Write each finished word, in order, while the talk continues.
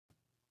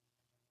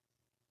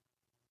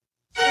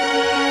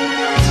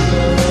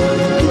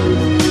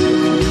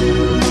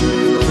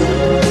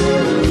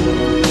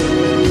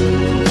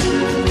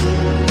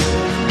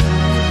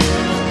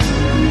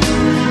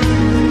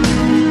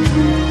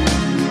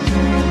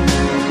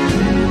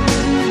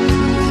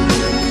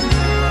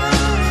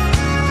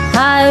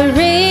I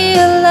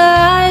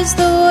realize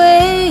the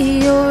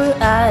way your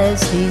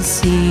eyes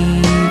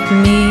deceive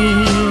me,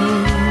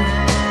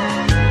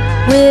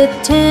 with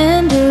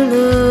tender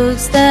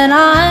looks that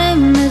I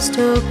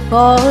mistook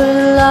for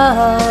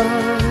love.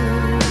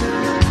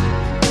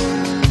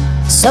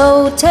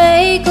 So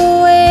take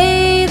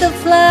away the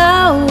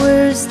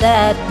flowers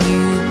that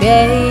you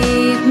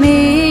gave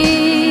me,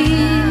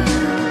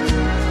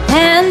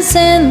 and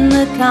send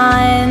the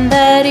kind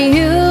that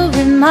you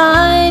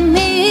remind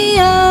me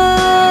of.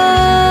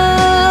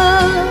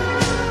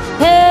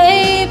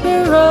 Paper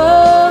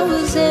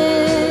roses,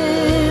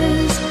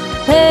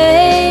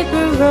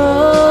 paper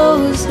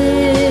roses.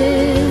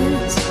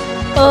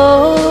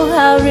 Oh,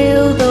 how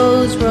real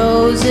those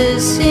roses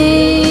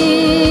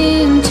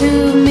seem to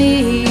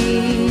me.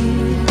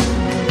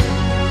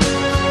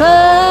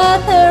 But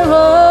they're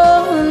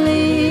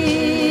only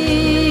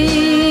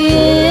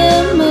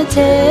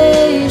imitation,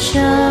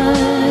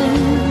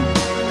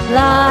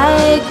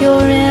 like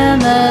your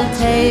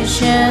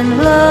imitation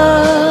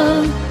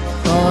love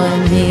for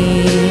me.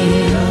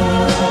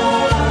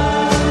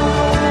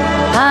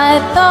 I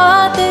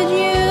thought that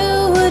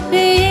you would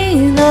be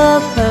the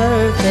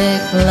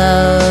perfect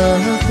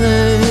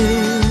lover.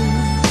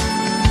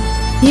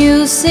 You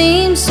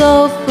seem so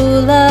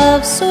full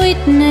of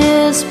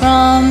sweetness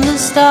from the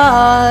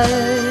start,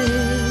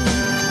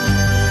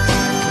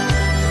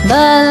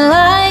 but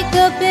like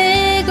a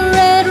big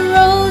red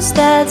rose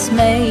that's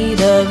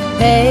made of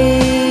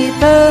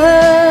paper,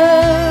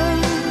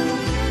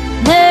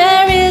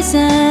 there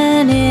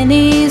isn't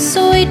any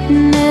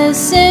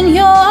sweetness in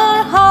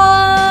your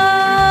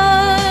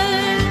heart.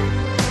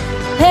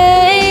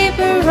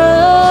 Paper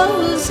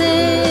roses,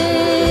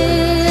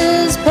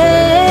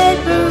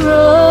 paper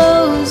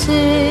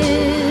roses.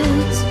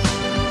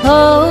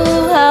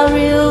 Oh, how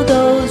real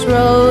those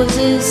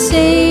roses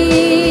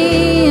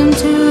seem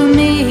to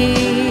me.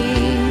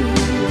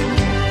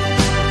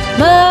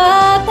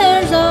 But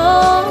there's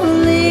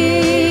only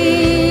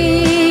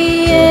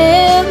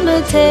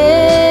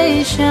imitation,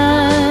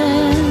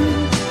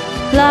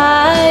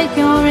 like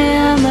your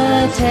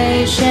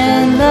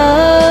imitation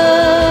love.